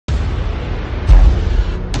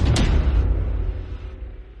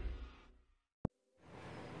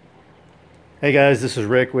Hey guys, this is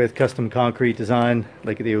Rick with Custom Concrete Design,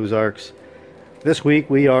 Lake of the Ozarks. This week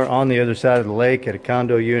we are on the other side of the lake at a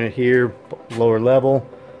condo unit here, lower level.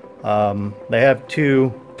 They have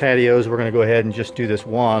two patios. We're going to go ahead and just do this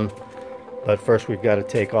one. But first we've got to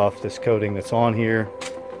take off this coating that's on here,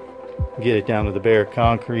 get it down to the bare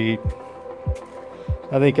concrete.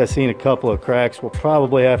 I think I've seen a couple of cracks. We'll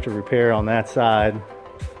probably have to repair on that side.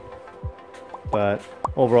 But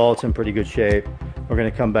overall it's in pretty good shape. We're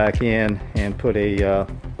going to come back in and put we're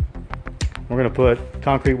going to put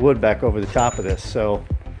concrete wood back over the top of this. So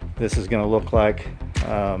this is going to look like,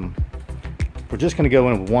 we're just going to go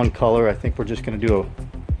in with one color. I think we're just going to do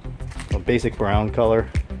a basic brown color,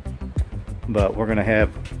 but we're going to have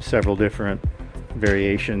several different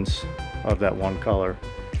variations of that one color.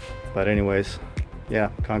 But anyways,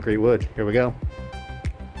 yeah, concrete wood, here we go.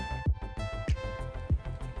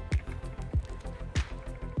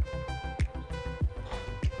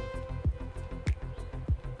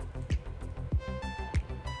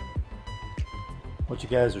 What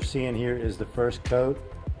you guys are seeing here is the first coat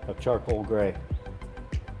of charcoal gray.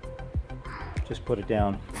 Just put it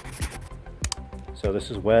down. So this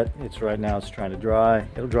is wet. It's right now, it's trying to dry.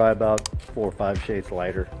 It'll dry about 4 or 5 shades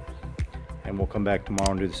lighter. And we'll come back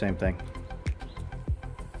tomorrow and do the same thing.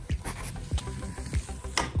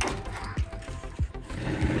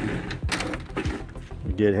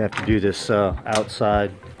 We did have to do this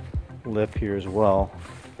outside lip here as well,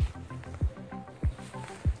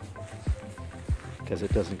 because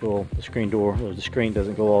it doesn't go, the screen door, or the screen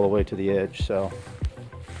doesn't go all the way to the edge, so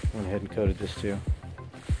went ahead and coated this too.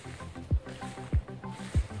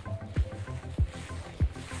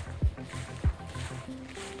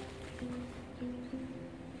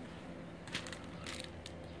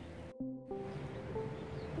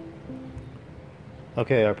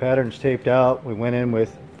 Okay, our pattern's taped out. We went in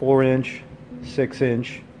with 4-inch,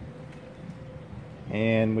 6-inch,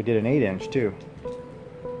 and we did an 8-inch too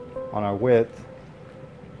on our width.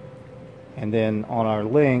 And then on our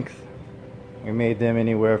length, we made them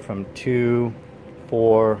anywhere from 2,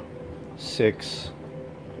 4, 6,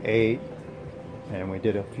 8, and we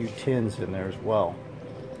did a few 10s in there as well.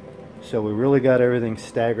 So we really got everything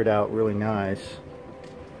staggered out really nice.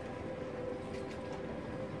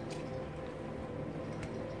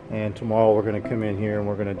 And tomorrow we're going to come in here and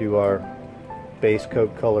we're going to do our base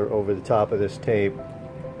coat color over the top of this tape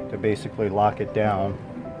to basically lock it down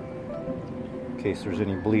in case there's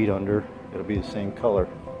any bleed under. It'll be the same color.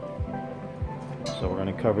 So we're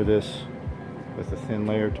going to cover this with a thin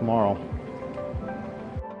layer tomorrow.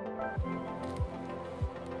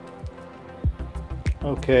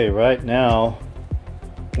 Okay, right now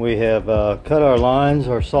we have cut our lines,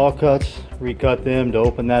 our saw cuts, recut them to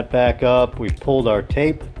open that back up. We've pulled our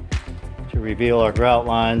tape to reveal our grout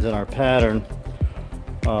lines and our pattern.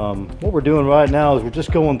 What we're doing right now is we're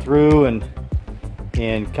just going through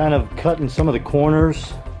and kind of cutting some of the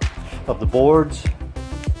corners of the boards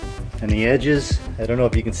and the edges. I don't know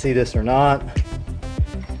if you can see this or not.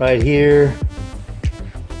 Right here,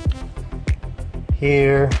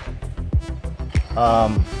 here,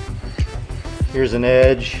 here's an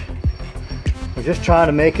edge. We're just trying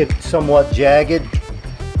to make it somewhat jagged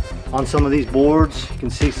on some of these boards. You can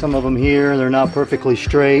see some of them here, they're not perfectly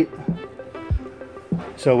straight.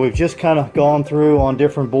 So we've just kind of gone through on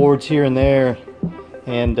different boards here and there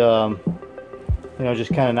and you know,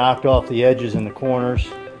 just kind of knocked off the edges and the corners.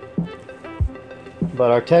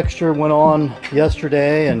 But our texture went on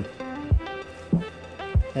yesterday, and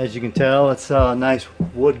as you can tell, it's a nice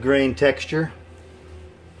wood grain texture.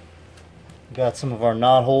 Got some of our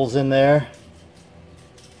knot holes in there.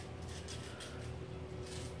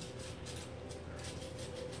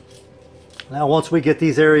 Now once we get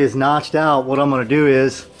these areas notched out, what I'm going to do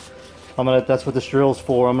is, that's what this drill's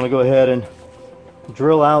for, I'm going to go ahead and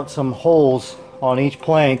drill out some holes on each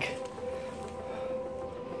plank,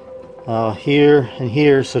 here and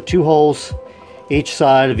here, so 2 holes each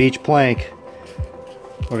side of each plank.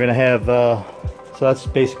 We're going to have, so that's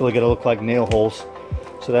basically going to look like nail holes.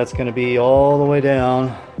 So that's going to be all the way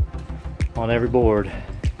down on every board.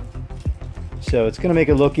 So it's going to make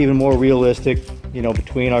it look even more realistic, you know,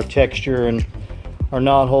 between our texture and our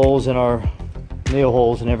knot holes and our nail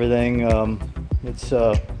holes and everything. It's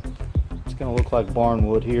going to look like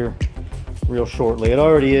barnwood here real shortly. It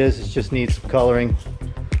already is, it just needs some coloring,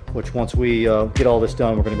 which once we get all this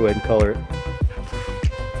done, we're going to go ahead and color it.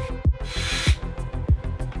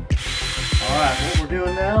 Alright, what we're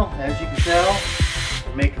doing now, as you can tell,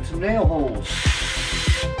 we're making some nail holes.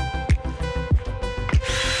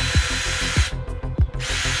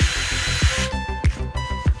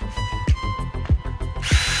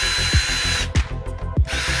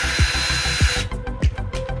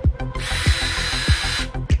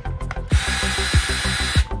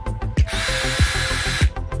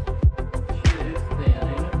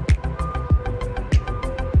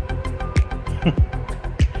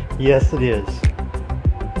 Yes, it is.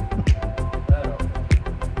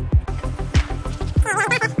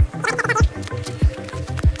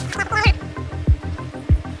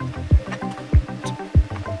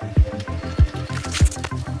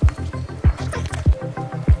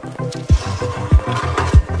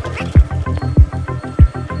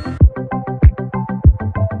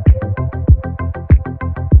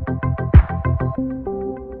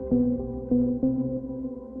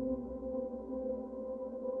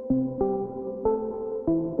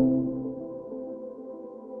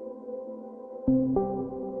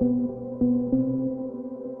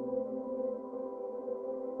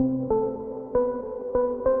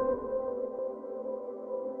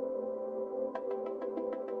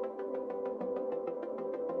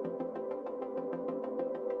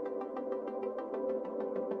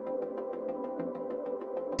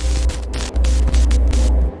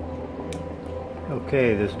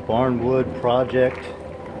 Okay, this Barnwood project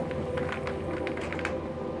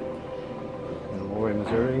in Lori,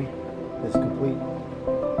 Missouri is complete.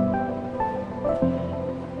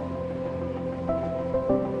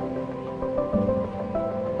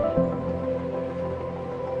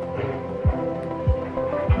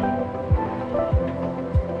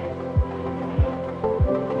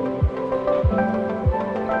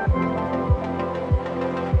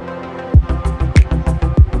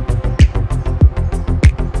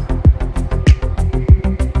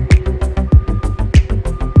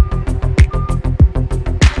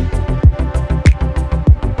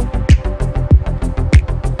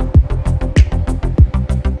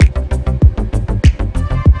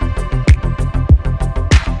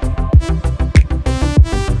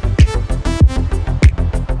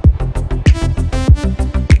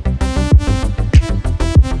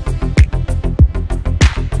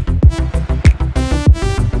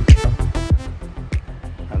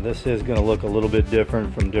 This is going to look a little bit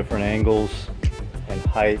different from different angles and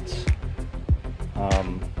heights.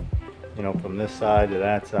 You know, from this side to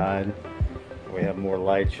that side, we have more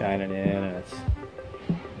light shining in, and it's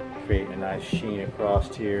creating a nice sheen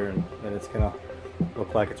across here. And then it's going to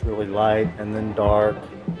look like it's really light and then dark.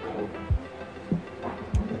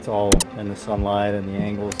 It's all in the sunlight and the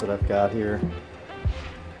angles that I've got here.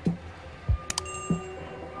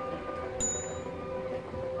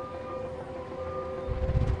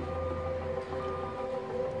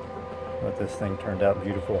 But this thing turned out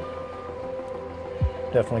beautiful.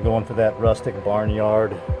 Definitely going for that rustic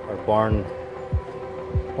barnyard or barnwood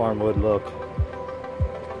look.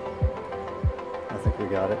 I think we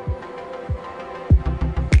got it.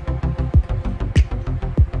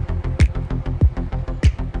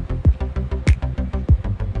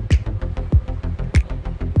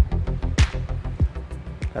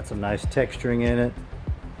 Got some nice texturing in it,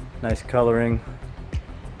 nice coloring.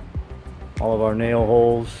 All of our nail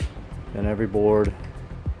holes in every board.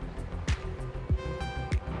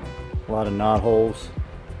 A lot of knot holes.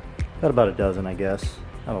 Got about a dozen, I guess.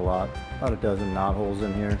 Not a lot. About a dozen knot holes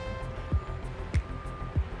in here.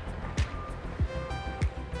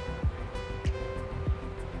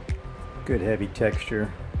 Good heavy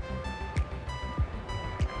texture.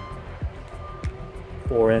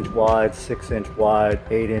 4-inch wide, 6-inch wide,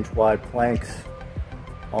 8-inch wide planks,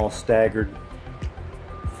 all staggered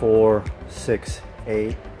 4, 6,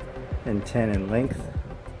 8, and 10 in length.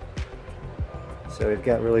 So we've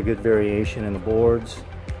got really good variation in the boards,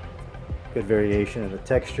 good variation in the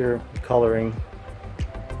texture, coloring.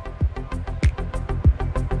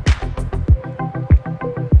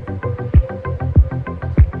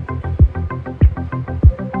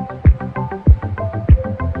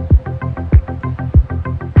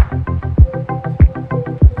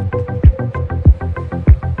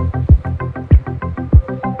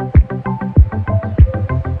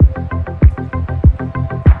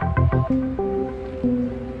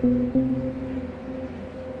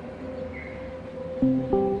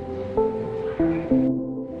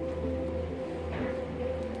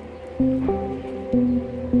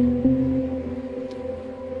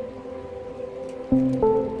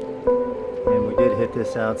 And we did hit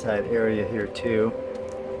this outside area here too.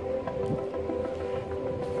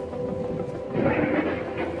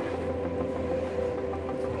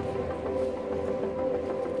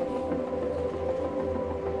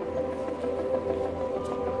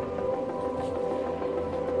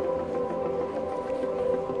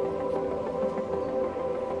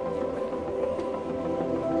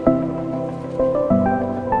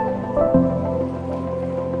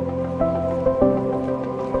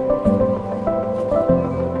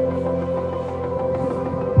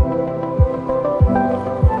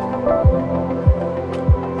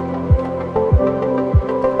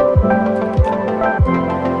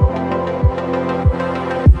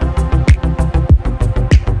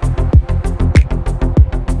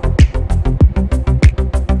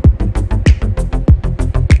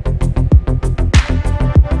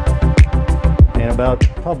 about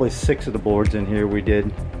probably 6 of the boards in here we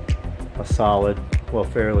did a solid, well,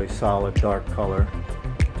 fairly solid dark color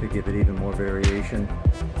to give it even more variation.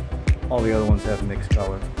 All the other ones have mixed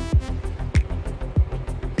color.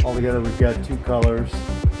 Altogether we've got 2 colors,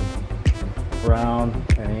 brown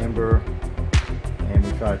and amber, and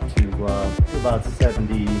we tried to do about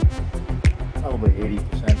 70, probably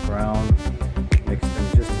 80% brown, mixed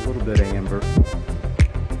in just a little bit of amber.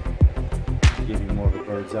 Give you more of a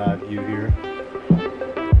bird's eye view here.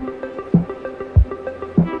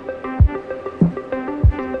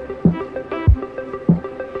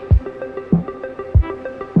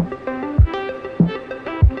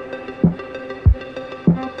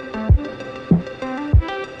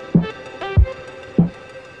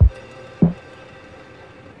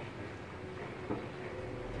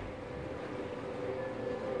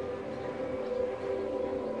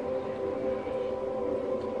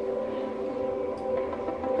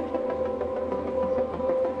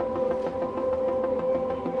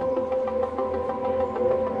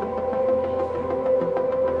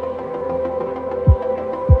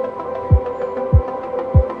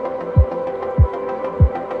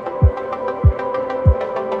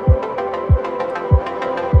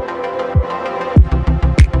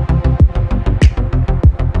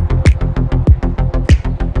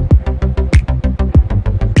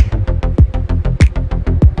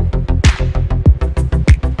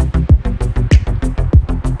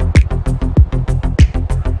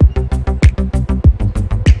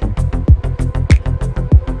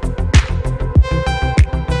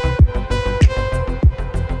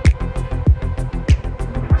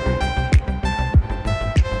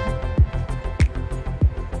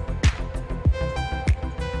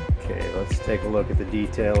 Take a look at the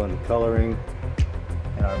detail and the coloring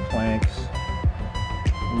in our planks.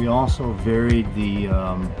 We also varied the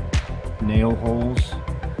nail holes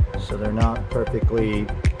so they're not perfectly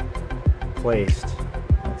placed.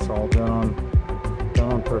 That's all done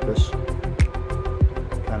on purpose.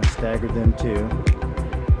 Kind of staggered them too.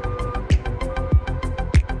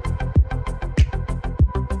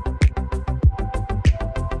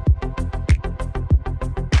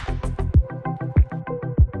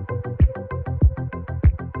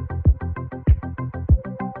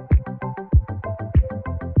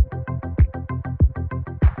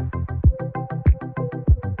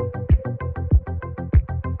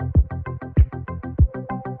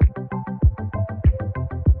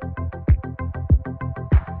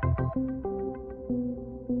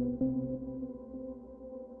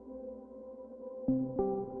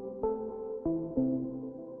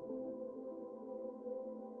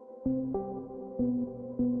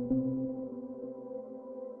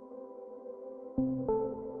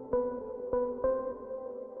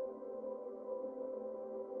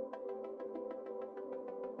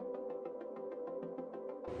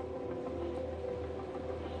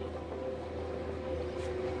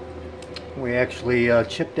 We actually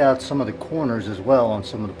chipped out some of the corners as well on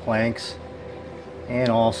some of the planks, and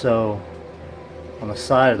also on the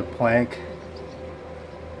side of the plank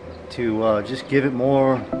to just give it a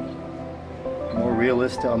more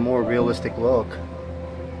realistic look.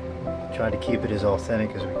 Tried to keep it as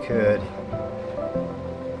authentic as we could.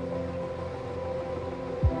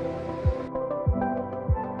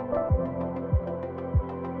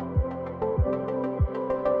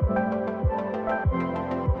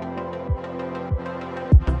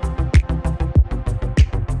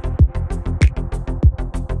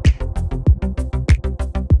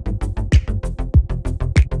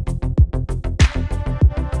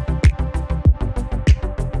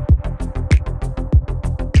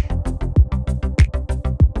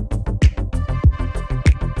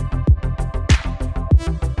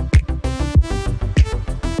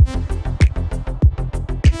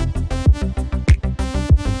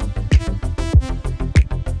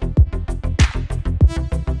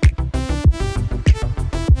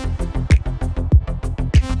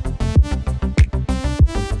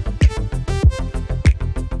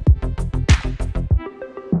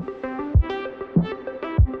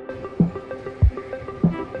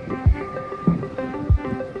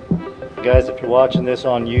 Guys, if you're watching this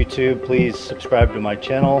on YouTube, please subscribe to my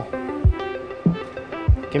channel.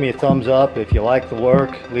 Give me a thumbs up if you like the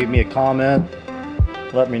work. Leave me a comment.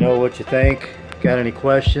 Let me know what you think. Got any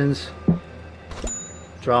questions?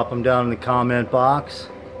 Drop them down in the comment box.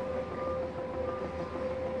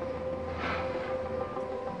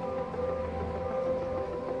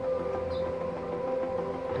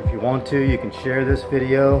 If you want to, you can share this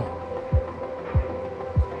video.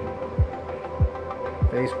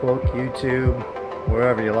 Facebook, YouTube,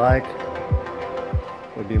 wherever you like,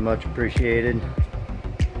 would be much appreciated.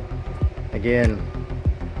 Again,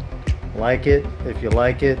 like it if you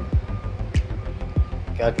like it.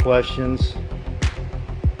 Got questions?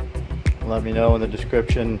 Let me know in the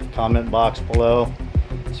description comment box below.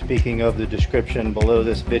 Speaking of the description below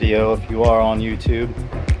this video, if you are on YouTube,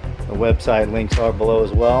 the website links are below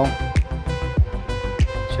as well.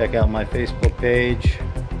 Check out my Facebook page,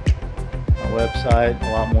 my website,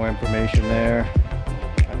 a lot more information there.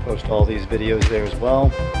 I post all these videos there as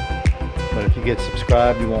well. But if you get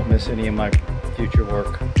subscribed, you won't miss any of my future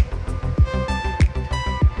work.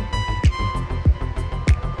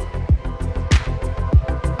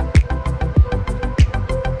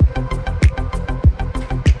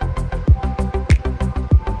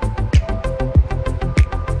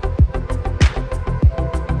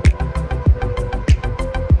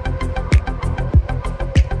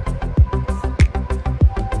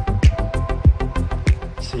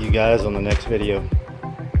 See you guys on the next video.